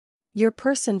Your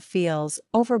person feels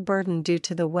overburdened due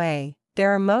to the way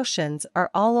their emotions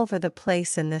are all over the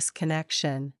place in this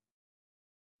connection.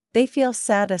 They feel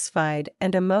satisfied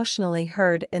and emotionally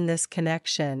heard in this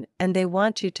connection, and they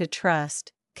want you to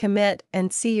trust, commit,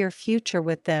 and see your future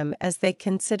with them as they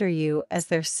consider you as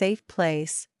their safe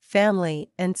place, family,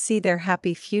 and see their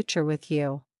happy future with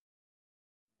you.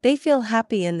 They feel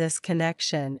happy in this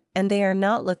connection, and they are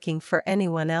not looking for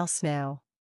anyone else now.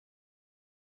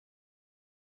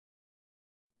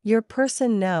 Your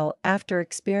person know after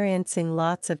experiencing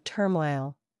lots of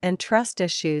turmoil and trust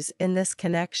issues in this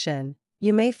connection,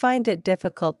 you may find it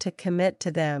difficult to commit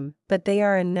to them, but they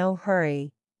are in no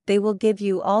hurry. They will give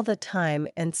you all the time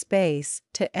and space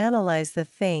to analyze the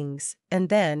things and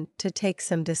then to take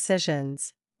some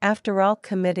decisions. After all,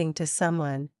 committing to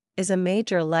someone is a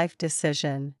major life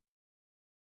decision.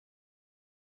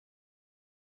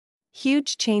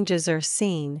 Huge changes are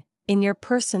seen in your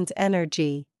person's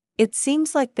energy. It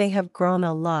seems like they have grown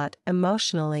a lot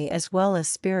emotionally as well as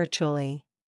spiritually.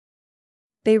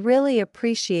 They really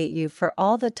appreciate you for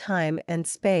all the time and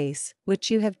space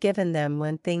which you have given them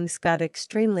when things got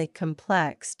extremely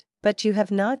complex, but you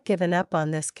have not given up on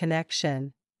this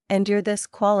connection, and this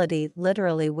quality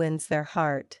literally wins their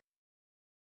heart.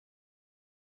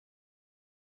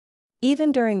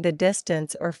 Even during the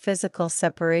distance or physical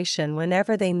separation,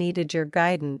 whenever they needed your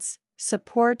guidance,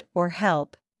 support, or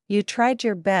help, you tried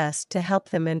your best to help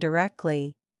them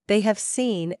indirectly. They have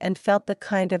seen and felt the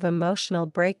kind of emotional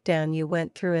breakdown you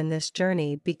went through in this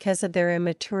journey because of their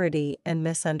immaturity and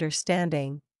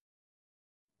misunderstanding.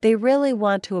 They really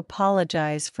want to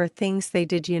apologize for things they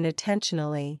did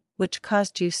unintentionally, which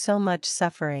caused you so much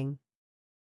suffering.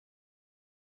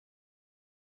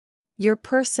 Your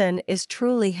person is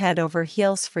truly head over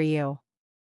heels for you.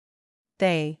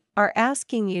 They are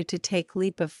asking you to take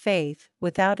leap of faith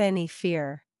without any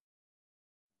fear.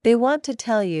 They want to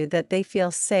tell you that they feel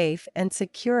safe and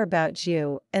secure about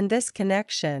you and this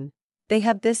connection. They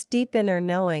have this deep inner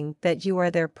knowing that you are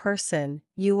their person,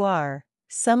 you are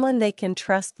someone they can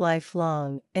trust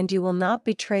lifelong, and you will not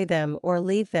betray them or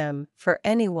leave them for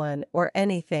anyone or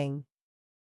anything.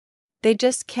 They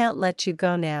just can't let you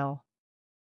go now.